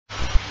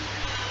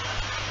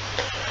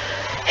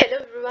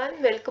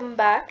everyone, welcome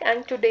back,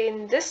 and today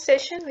in this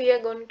session we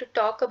are going to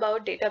talk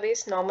about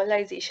database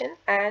normalization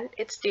and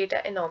its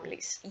data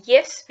anomalies.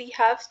 Yes, we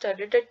have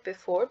studied it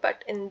before,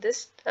 but in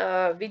this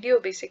video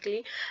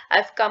basically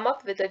I've come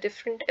up with a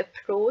different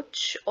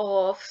approach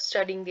of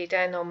studying data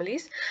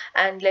anomalies,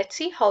 and let's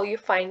see how you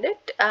find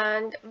it.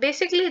 And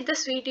basically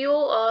this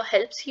video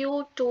helps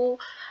you to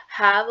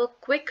have a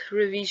quick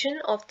revision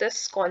of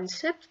this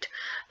concept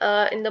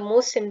in the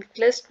most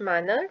simplest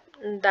manner.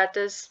 That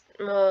is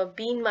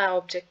been my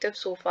objective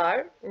so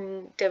far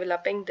in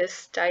developing this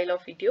style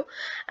of video.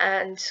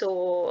 And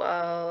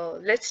so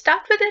let's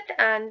start with it,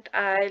 and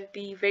I'll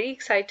be very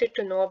excited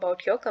to know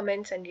about your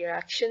comments and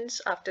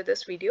reactions after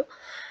this video.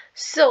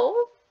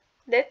 So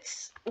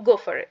let's go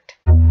for it.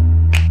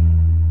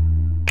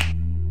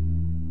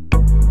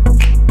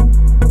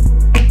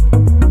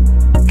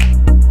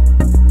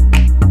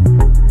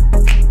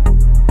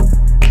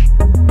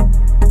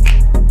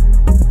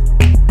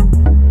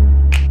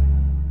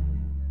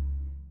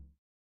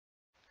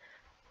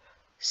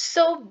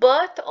 So,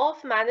 birth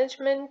of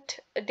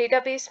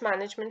database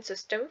management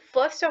system.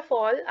 First of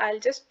all, I'll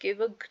just give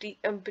a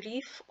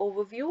brief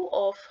overview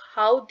of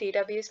how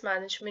database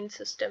management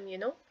system,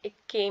 it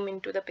came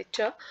into the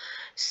picture.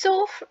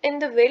 So, in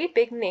the very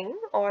beginning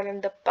or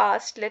in the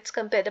past, let's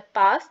compare the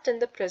past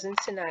and the present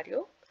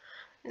scenario.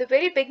 In the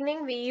very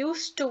beginning, we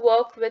used to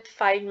work with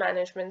file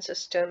management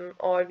system,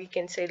 or we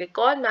can say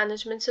record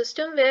management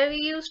system, where we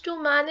used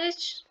to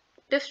manage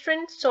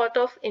different sort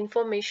of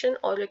information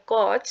or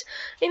records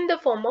in the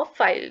form of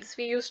files.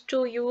 We used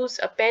to use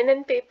a pen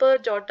and paper,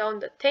 jot down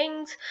the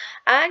things,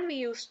 and we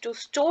used to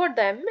store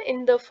them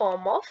in the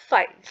form of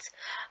files.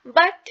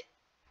 But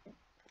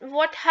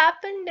what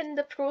happened in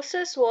the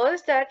process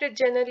was that it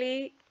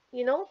generally,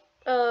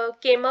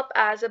 came up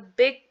as a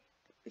big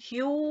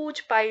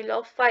huge pile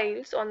of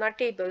files on our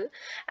table,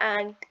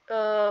 and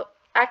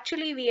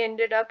actually we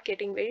ended up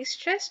getting very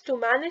stressed to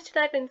manage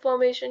that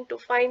information. To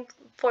find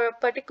for a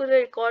particular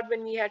record,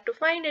 when we had to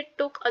find it,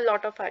 took a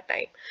lot of our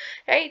time,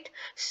 right?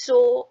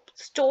 So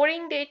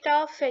storing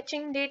data,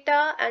 fetching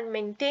data, and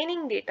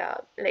maintaining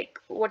data, like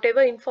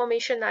whatever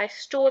information I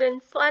store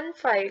in one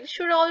file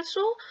should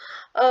also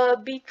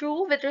be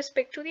true with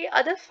respect to the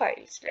other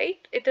files,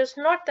 right? It is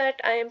not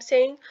that I am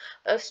saying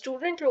a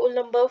student roll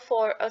number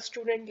for a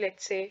student,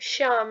 let's say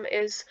Shyam,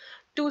 is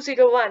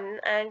 201,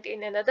 and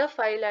in another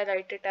file I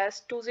write it as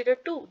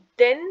 202.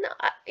 Then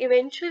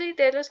eventually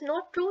there is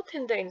no truth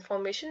in the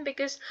information,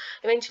 because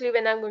eventually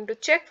when I'm going to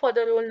check for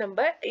the roll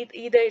number,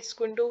 either it's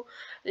going to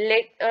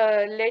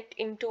let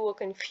into a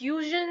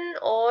confusion,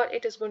 or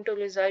it is going to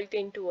result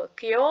into a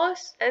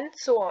chaos, and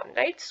so on,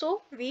 right?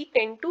 So we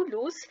tend to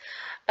lose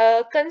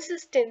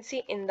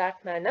consistency in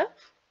that manner.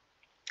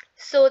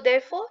 So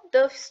therefore,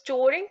 the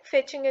storing,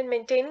 fetching, and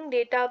maintaining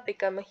data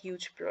become a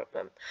huge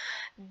problem.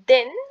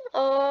 Then,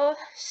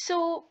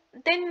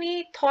 then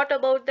we thought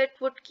about that,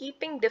 would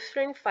keeping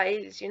different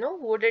files,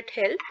 would it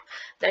help?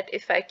 That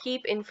if I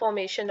keep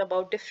information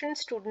about different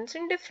students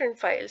in different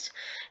files,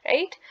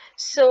 right?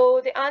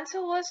 So the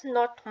answer was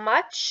not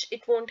much.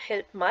 It won't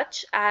help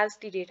much as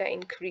the data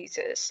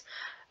increases,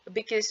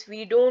 because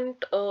we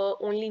don't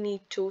only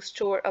need to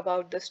store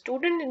about the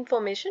student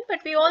information,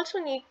 but we also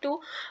need to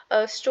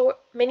store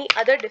many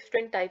other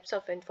different types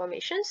of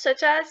information,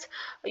 such as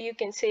you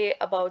can say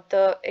about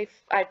if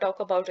I talk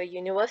about a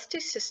university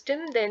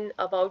system, then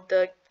about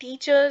the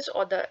teachers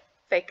or the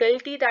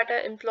faculty that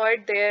are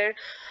employed there,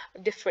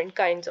 different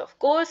kinds of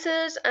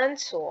courses, and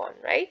so on,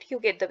 right? You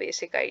get the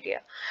basic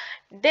idea.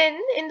 Then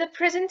in the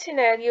present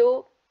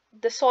scenario,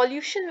 the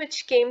solution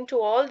which came to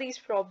all these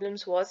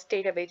problems was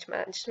database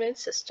management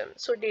system.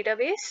 So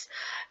database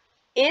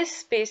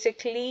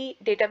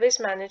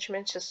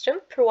management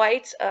system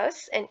provides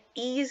us an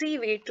easy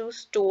way to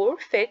store,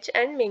 fetch,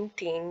 and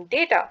maintain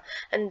data,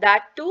 and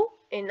that too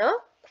in a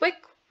quick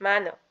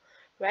manner,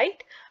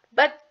 right?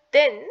 But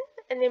then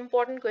an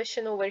important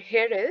question over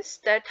here is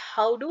that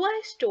how do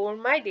I store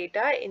my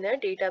data in a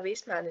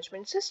database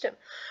management system?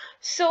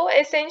 So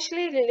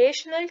essentially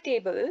relational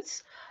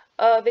tables,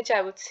 which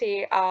I would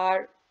say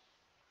are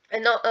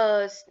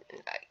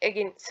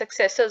again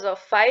successors of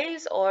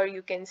files, or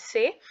you can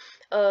say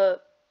a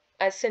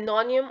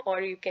synonym,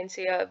 or you can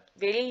say a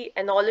very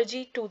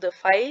analogy to the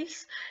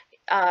files,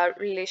 are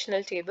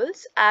relational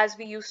tables. As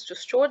we used to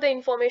store the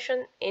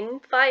information in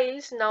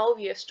files, now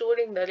we are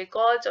storing the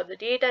records or the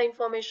data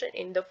information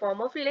in the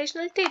form of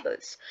relational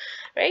tables,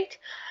 right?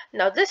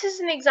 Now this is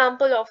an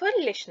example of a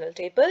relational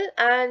table,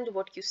 and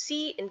what you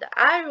see in the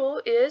arrow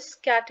is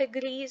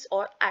categories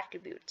or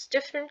attributes,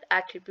 different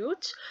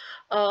attributes,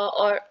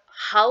 or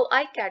how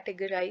I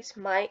categorize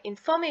my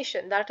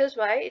information. That is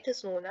why it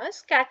is known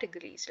as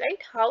categories,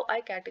 right? How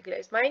I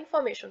categorize my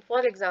information.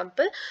 For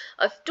example,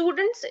 a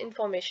student's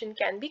information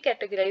can be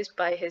categorized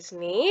by his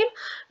name,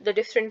 the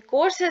different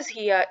courses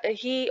he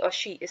or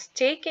she is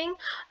taking,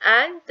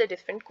 and the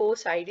different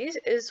course IDs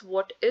is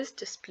what is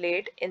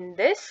displayed in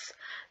this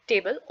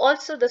table.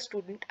 Also the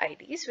student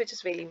IDs, which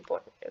is very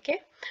important.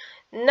 Okay,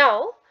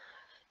 now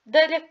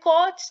The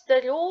records,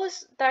 the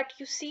rows that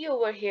you see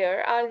over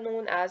here are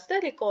known as the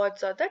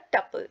records or the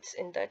tuples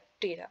in the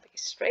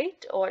database,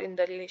 right? Or in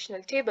the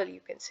relational table,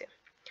 you can say.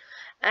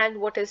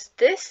 And what is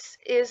this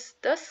is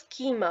the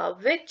schema,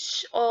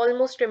 which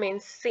almost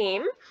remains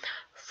same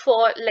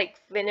for, like,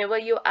 whenever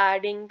you're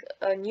adding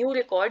a new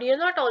record, you're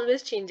not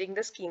always changing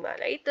the schema,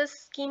 right? The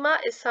schema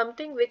is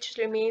something which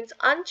remains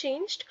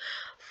unchanged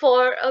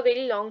for a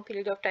very long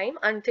period of time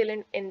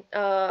until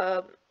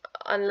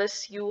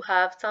unless you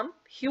have some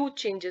huge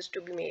changes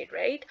to be made,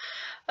 right?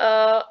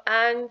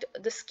 And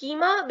the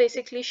schema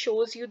basically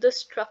shows you the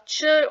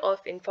structure of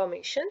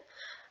information.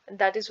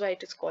 That is why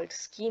it is called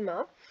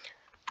schema.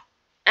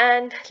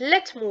 And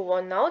let's move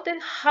on now. Then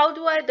how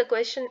do I, the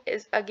question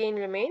is again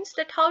remains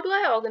that how do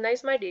I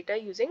organize my data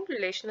using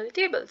relational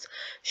tables?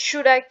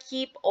 Should I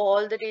keep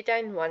all the data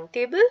in one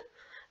table?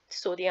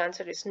 So the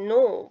answer is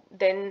no.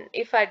 Then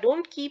if I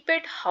don't keep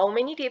it, how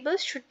many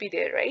tables should be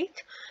there,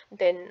 right?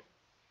 Then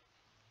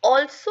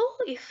also,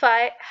 if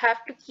I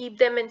have to keep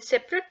them in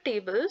separate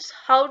tables,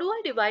 how do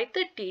I divide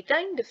the data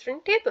in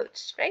different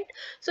tables, right?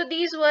 So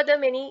these were the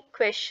many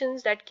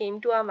questions that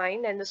came to our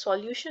mind, and the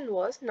solution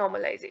was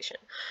normalization,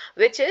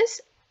 which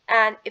is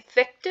an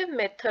effective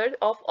method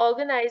of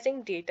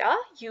organizing data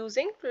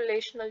using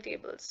relational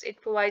tables. It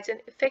provides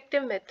an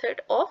effective method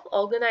of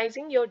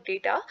organizing your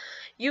data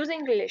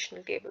using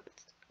relational tables.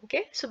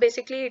 Okay, so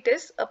basically it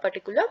is a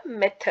particular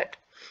method.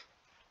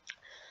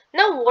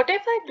 Now, what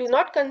if I do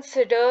not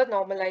consider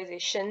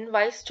normalization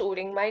while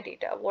storing my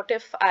data? What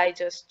if I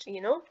just,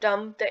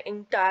 dump the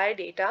entire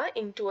data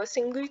into a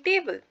single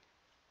table?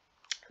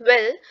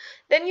 Well,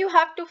 then you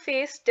have to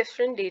face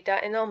different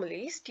data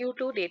anomalies due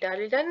to data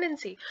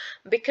redundancy,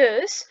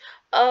 because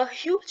a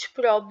huge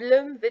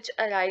problem which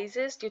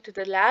arises due to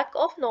the lack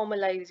of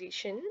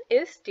normalization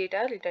is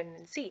data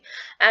redundancy.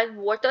 And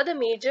what are the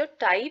major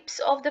types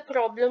of the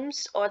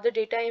problems or the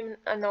data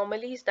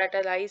anomalies that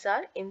arise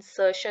are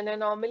insertion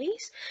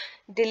anomalies,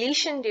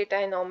 deletion data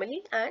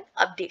anomaly, and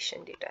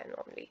updation data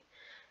anomaly.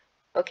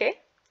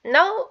 Okay.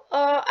 Now,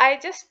 I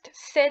just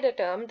said a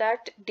term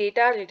that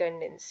data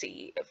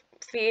redundancy,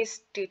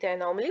 face data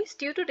anomalies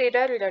due to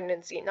data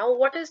redundancy. Now,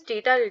 what is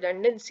data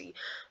redundancy?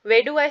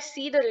 Where do I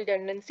see the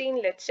redundancy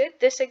in, let's say,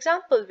 this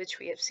example which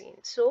we have seen?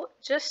 So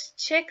just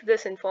check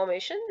this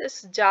information.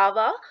 This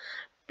Java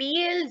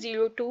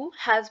PL02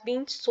 has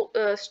been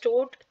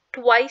stored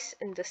twice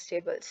in this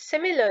table.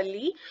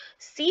 Similarly,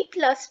 C++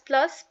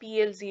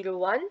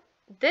 PL01,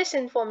 this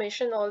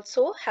information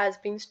also has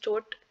been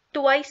stored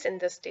twice in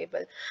this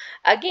table.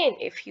 Again,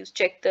 if you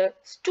check the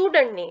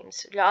student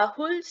names,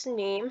 Rahul's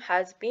name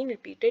has been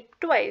repeated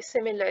twice,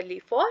 similarly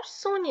for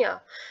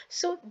Sonia.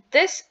 So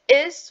this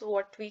is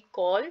what we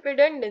call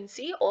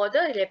redundancy, or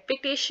the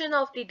repetition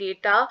of the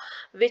data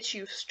which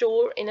you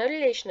store in a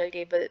relational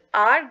table.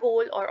 Our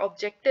goal or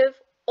objective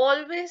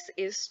always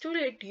is to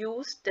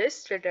reduce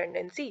this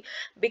redundancy,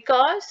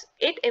 because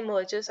it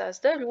emerges as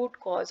the root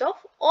cause of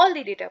all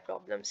the data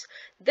problems.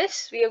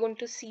 This we are going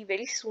to see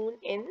very soon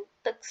in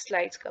the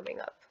slides coming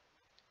up.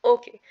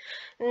 Okay,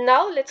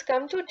 now let's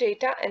come to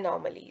data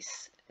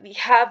anomalies. We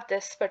have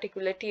this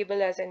particular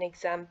table as an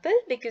example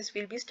because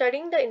we'll be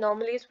studying the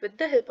anomalies with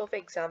the help of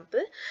example.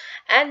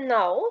 And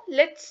now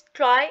let's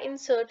try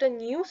insert a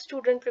new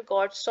student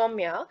record,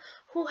 Soumya,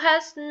 who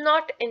has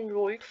not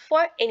enrolled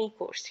for any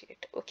course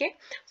yet. Okay,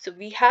 so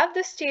we have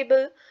this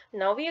table.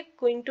 Now we are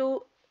going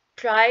to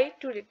try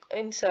to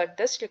insert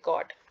this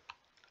record.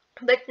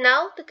 But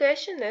now the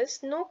question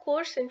is, no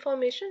course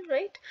information,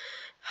 right?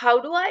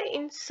 How do I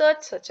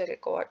insert such a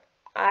record?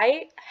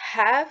 I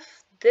have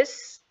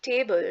this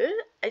table,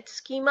 its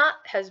schema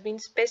has been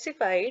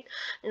specified.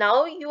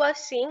 Now you are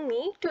seeing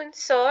me to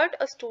insert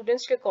a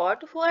student's record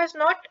who has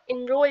not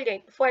enrolled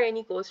for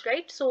any course,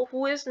 right? So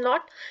who is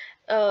not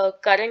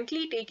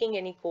currently taking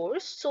any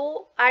course.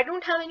 So I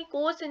don't have any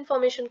course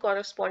information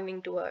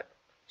corresponding to her.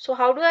 So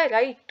how do I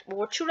write?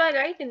 What should I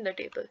write in the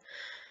table?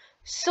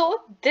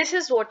 So this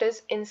is what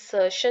is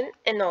insertion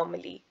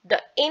anomaly.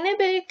 The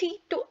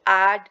inability to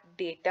add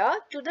data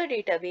to the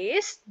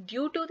database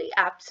due to the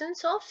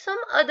absence of some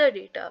other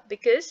data.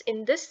 Because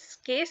in this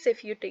case,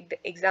 if you take the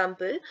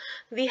example,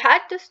 we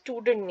had the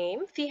student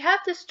name, we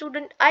have the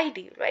student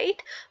ID,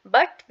 right?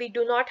 But we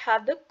do not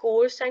have the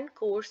course and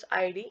course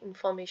ID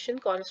information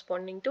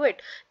corresponding to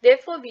it.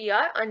 Therefore, we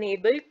are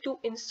unable to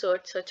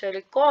insert such a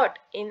record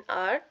in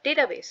our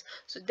database.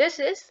 So this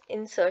is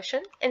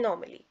insertion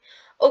anomaly.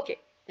 Okay.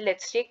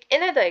 Let's take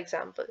another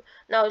example.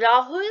 Now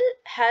Rahul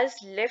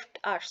has left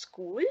our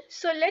school,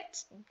 so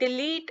let's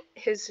delete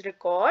his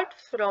record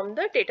from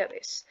the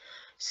database.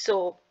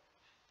 So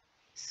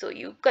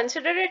you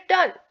consider it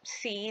done.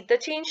 See the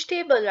change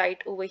table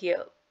right over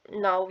here.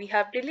 Now we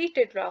have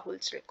deleted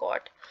Rahul's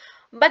record.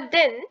 But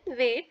then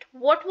wait,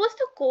 what was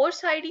the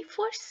course ID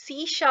for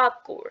C#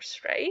 course,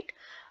 right?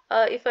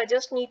 If I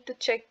just need to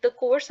check the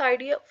course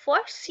ID for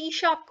C#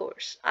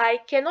 course, I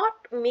cannot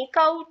make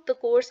out the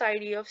course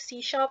ID of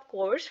C#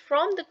 course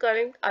from the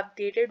current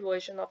updated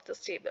version of this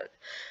table.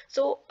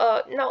 So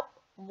now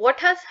what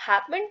has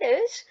happened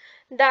is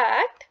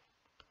that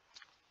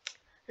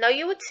Now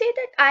you would say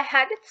that I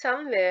had it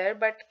somewhere,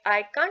 but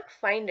I can't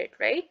find it,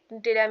 right?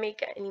 Did I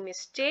make any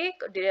mistake?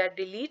 Did I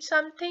delete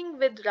something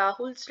with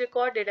Rahul's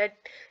record? Did I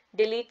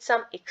delete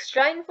some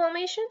extra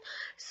information?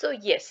 So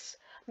yes,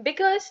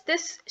 because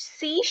this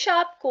C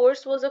sharp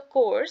course was a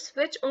course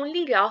which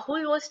only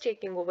Rahul was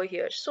taking over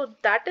here. So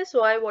that is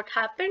why what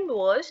happened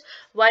was,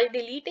 while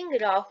deleting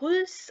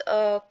Rahul's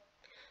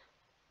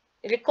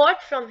record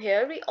from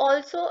here, we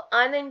also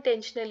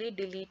unintentionally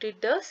deleted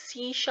the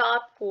C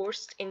sharp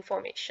course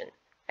information,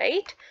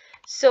 right?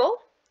 So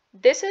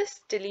this is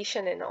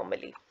deletion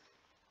anomaly.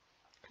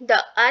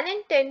 The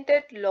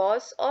unintended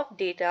loss of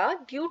data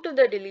due to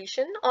the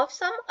deletion of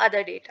some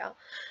other data.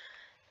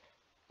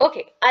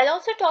 Okay, I'll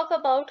also talk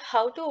about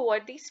how to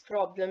avoid these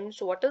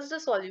problems, what is the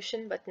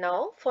solution, but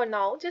now, for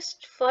now,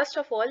 just first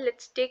of all,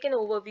 let's take an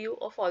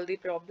overview of all the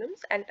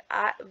problems, and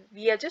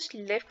we are just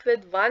left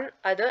with one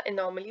other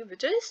anomaly,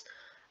 which is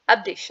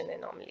updation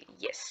anomaly.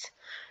 Yes.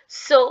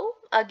 So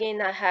again,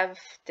 I have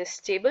this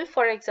table,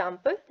 for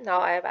example.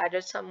 Now I have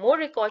added some more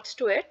records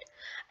to it,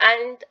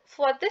 and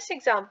for this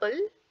example,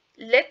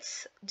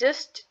 let's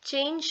just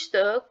change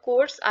the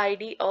course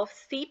ID of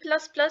C++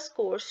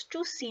 course to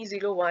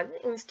C01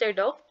 instead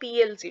of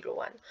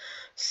PL01.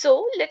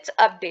 So let's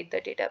update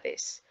the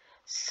database.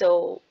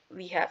 So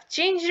we have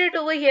changed it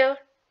over here,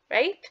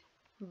 right?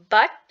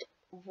 But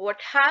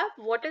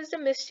what is the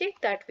mistake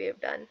that we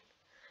have done?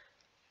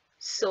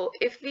 So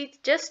if we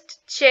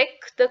just check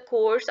the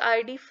course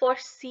ID for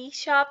C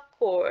sharp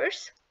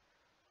course,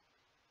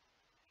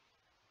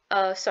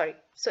 sorry,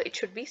 so it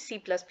should be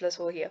C++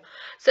 over here.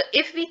 So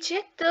if we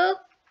check the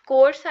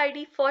course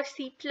ID for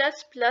C++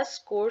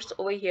 course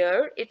over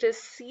here, it is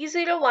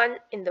C01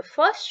 in the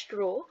first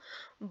row,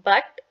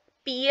 but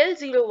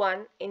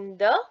PL01 in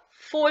the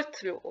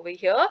fourth row over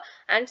here,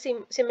 and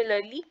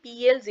similarly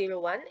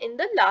PL01 in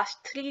the last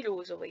three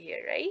rows over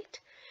here, right?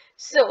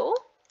 So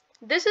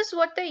this is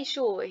what the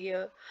issue over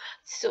here.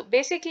 So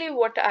basically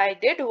what I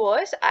did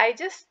was I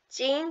just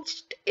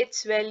changed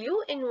its value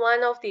in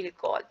one of the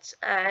records,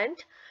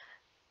 and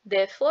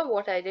therefore,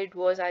 what I did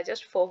was I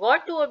just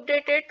forgot to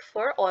update it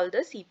for all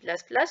the C++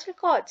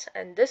 records,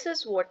 and this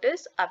is what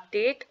is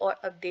update or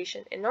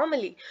updation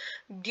anomaly.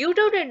 Due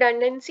to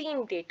redundancy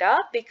in data,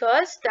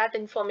 because that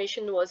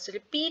information was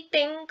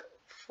repeating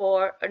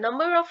for a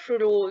number of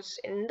rows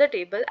in the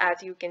table,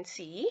 as you can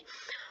see,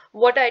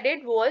 what I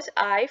did was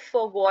I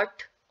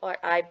forgot, or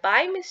I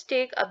by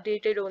mistake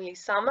updated only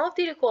some of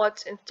the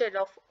records instead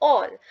of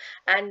all,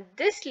 and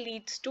this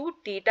leads to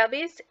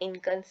database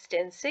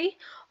inconsistency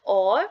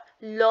or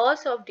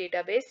loss of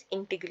database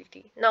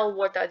integrity. Now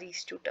what are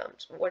these two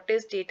terms? What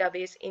is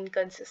database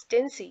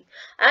inconsistency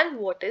and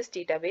what is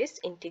database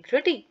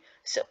integrity?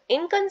 So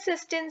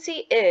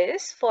inconsistency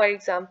is, for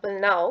example,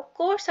 now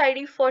course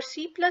ID for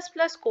C++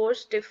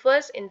 course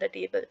differs in the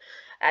table.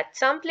 At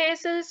some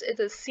places it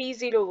is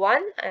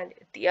C01 and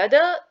the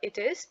other it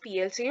is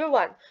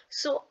PL01.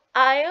 So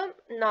I am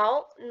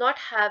now not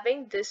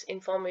having this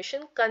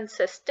information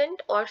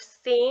consistent or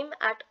same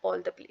at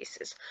all the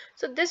places.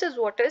 So this is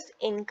what is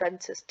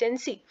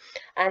inconsistency.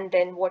 And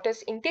then what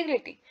is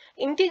integrity?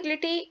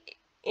 Integrity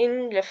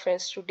in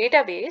reference to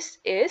database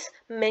is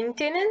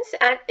maintenance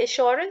and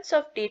assurance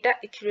of data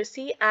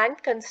accuracy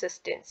and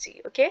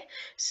consistency. Okay,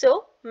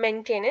 so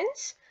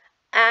maintenance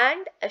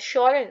and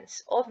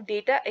assurance of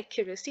data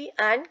accuracy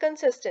and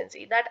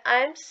consistency, that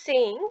I am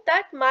saying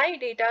that my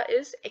data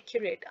is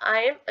accurate.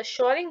 I am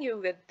assuring you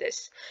with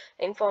this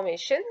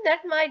information that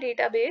my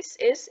database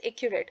is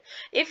accurate.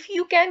 If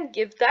you can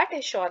give that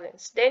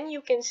assurance, then you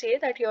can say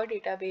that your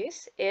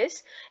database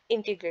is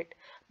integrate.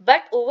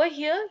 But over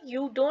here,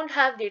 you don't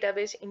have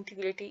database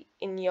integrity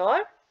in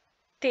your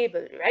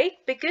table, right?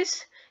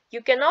 Because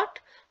you cannot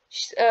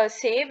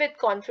say with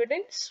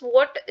confidence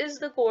what is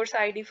the course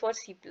ID for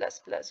C++,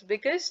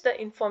 because the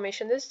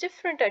information is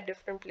different at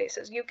different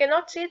places. You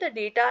cannot say the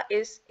data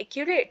is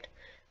accurate,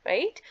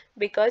 right?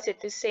 Because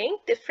it is saying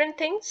different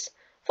things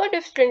for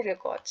different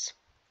records.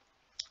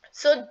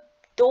 So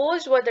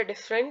those were the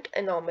different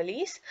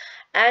anomalies.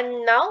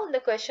 And now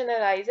the question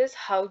arises,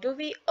 how do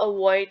we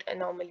avoid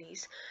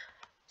anomalies?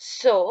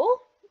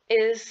 So,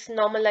 is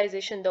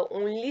normalization the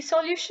only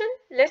solution?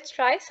 Let's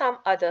try some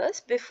others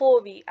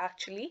before we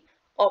actually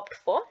opt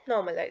for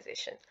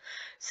normalization.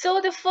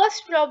 So the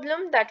first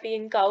problem that we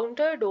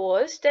encountered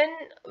was then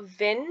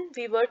when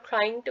we were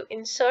trying to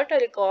insert a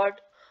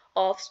record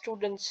of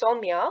student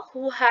Soumya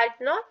who had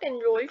not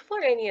enrolled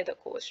for any other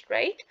course,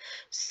 right?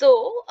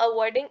 So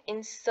avoiding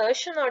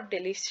insertion or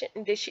deletion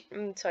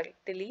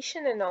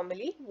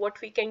anomaly, what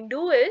we can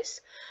do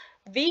is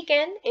we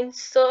can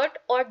insert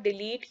or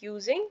delete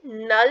using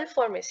null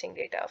for missing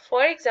data.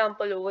 For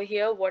example, over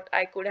here what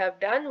I could have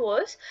done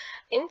was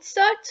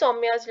insert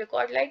Soumya's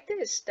record like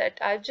this, that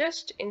I've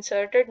just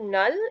inserted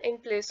null in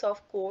place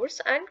of course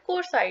and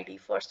course ID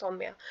for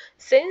Soumya,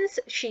 since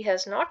she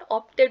has not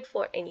opted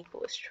for any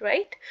course,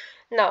 right?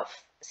 Now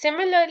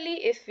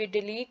similarly, if we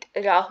delete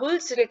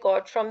Rahul's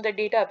record from the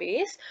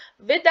database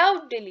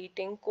without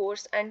deleting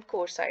course and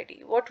course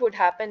ID, what would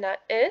happen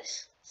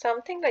is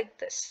something like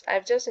this.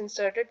 I've just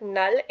inserted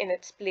null in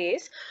its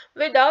place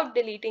without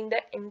deleting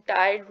the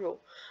entire row.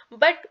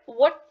 But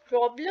what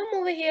problem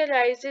over here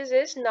arises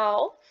is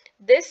now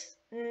this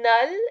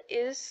null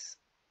is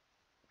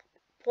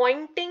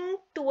pointing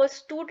to a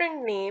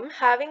student name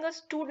having a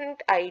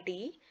student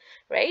ID,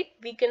 right?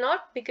 We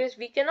cannot, because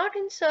we cannot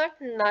insert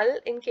null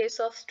in case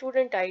of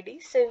student ID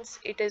since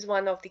it is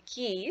one of the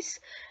keys,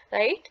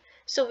 right?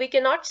 So we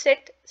cannot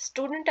set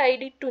student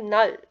ID to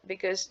null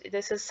because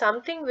this is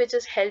something which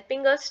is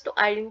helping us to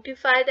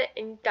identify the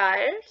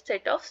entire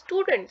set of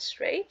students,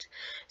 right?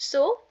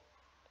 So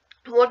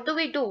what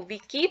do? We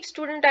keep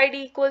student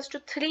ID equals to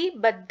 3,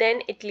 but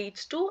then it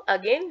leads to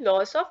again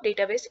loss of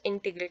database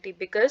integrity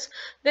because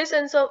this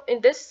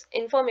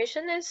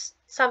information is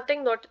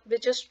something not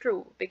which is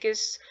true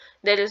because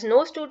there is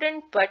no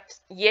student but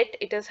yet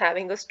it is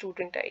having a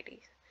student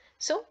ID.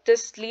 So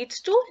this leads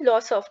to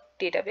loss of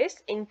database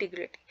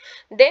integrity.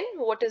 Then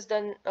what is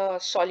the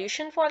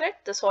solution for it?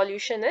 The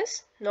solution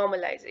is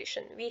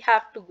normalization. We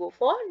have to go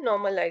for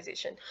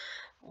normalization.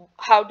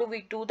 How do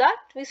we do that?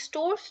 We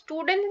store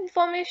student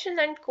information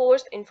and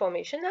course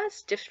information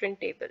as different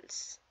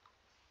tables.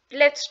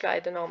 Let's try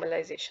the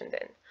normalization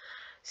then.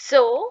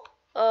 So,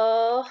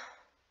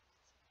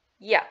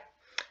 yeah.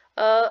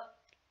 Uh,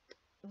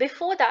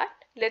 Before that,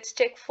 let's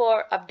check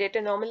for update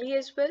anomaly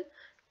as well.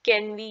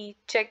 Can we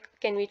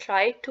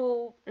try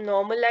to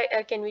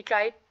normalize, can we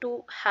try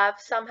to have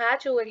some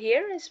hatch over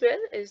here as well?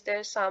 Is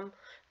there some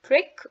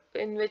trick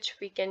in which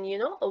we can,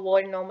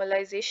 avoid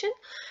normalization?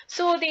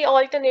 So the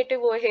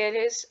alternative over here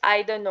is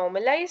either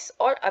normalize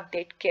or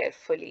update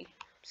carefully.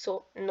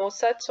 So no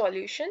such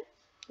solution,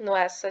 no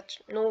as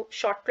such, no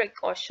short trick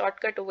or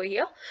shortcut over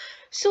here.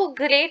 So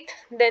great,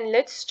 then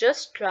let's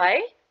just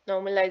try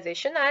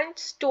normalization and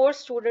store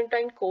student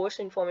and course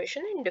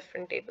information in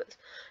different tables.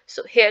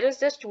 So here is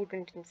the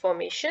student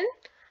information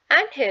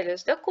and here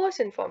is the course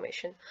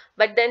information.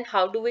 But then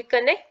how do we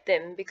connect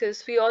them?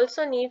 Because we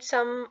also need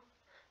some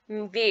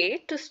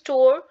way to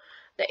store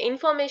the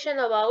information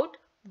about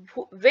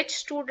which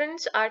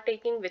students are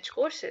taking which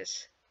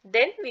courses.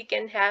 Then we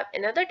can have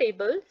another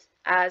table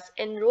as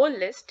enroll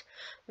list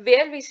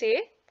where we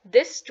say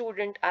this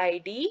student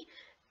ID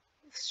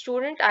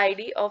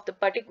of the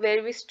particular,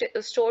 where we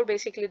store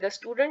basically the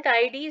student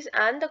IDs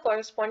and the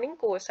corresponding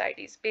course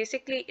IDs.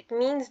 Basically, it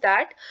means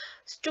that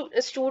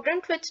a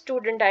student with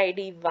student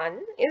ID 1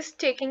 is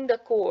taking the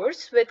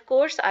course with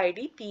course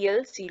ID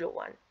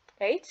PL01.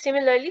 Right?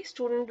 Similarly,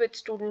 student with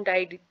student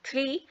ID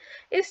 3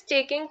 is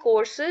taking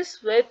courses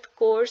with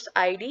course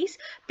IDs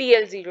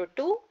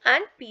PL02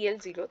 and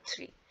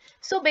PL03.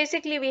 So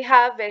basically, we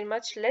have very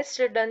much less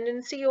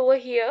redundancy over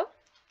here,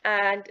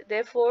 and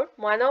therefore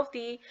one of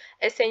the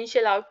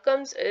essential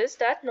outcomes is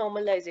that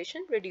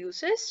normalization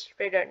reduces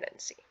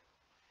redundancy.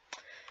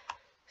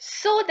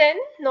 So then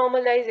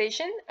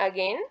normalization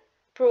again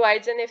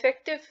provides an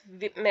effective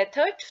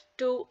method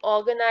to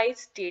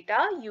organize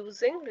data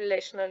using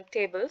relational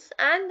tables,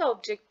 and the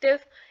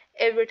objective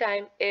every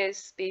time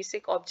is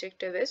basic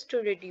objective is to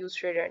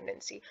reduce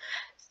redundancy.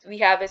 We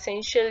have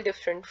essential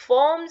different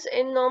forms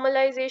in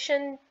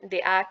normalization.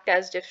 They act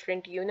as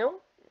different,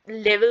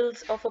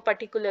 levels of a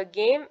particular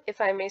game, if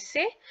I may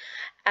say,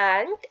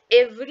 and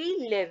every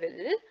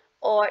level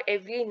or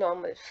every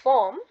normal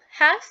form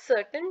has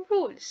certain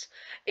rules.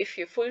 If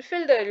you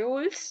fulfill the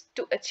rules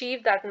to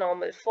achieve that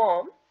normal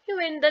form, you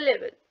win the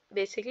level.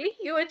 Basically,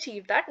 you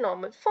achieve that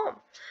normal form.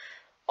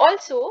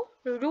 Also,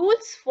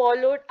 rules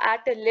followed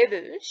at a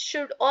level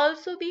should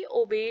also be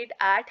obeyed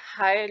at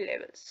higher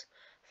levels.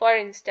 For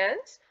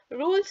instance,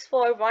 rules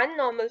for one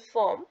normal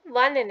form,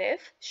 1NF,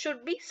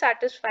 should be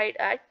satisfied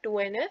at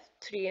 2NF,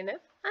 3NF,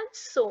 and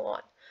so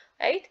on.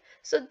 Right?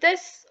 So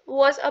this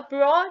was a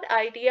broad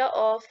idea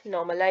of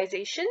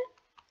normalization,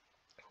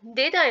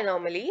 data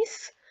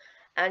anomalies,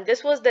 and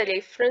this was the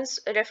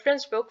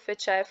reference book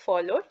which I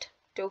followed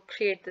to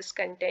create this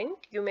content.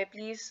 You may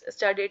please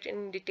study it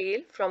in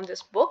detail from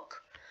this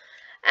book.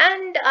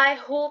 And I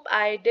hope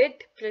I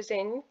did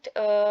present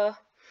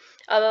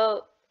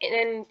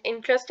an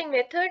interesting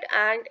method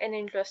and an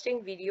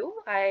interesting video.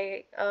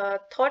 I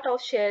thought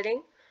of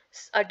sharing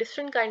a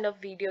different kind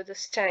of video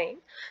this time,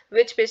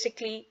 which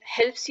basically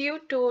helps you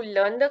to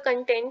learn the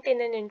content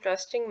in an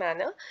interesting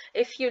manner.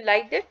 If you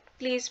liked it,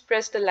 please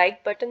press the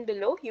like button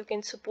below. You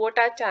can support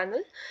our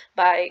channel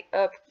by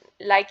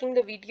liking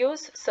the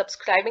videos,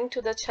 subscribing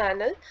to the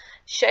channel,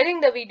 sharing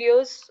the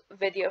videos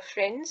with your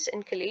friends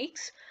and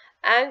colleagues,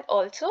 and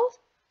also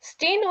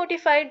stay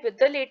notified with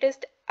the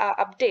latest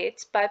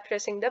updates by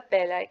pressing the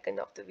bell icon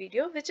of the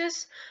video, which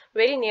is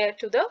very near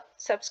to the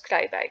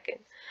subscribe icon.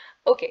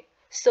 Okay,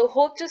 so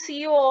hope to see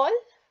you all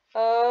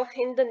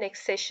in the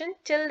next session.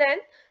 Till then,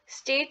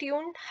 stay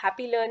tuned,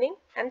 happy learning,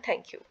 and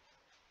thank you.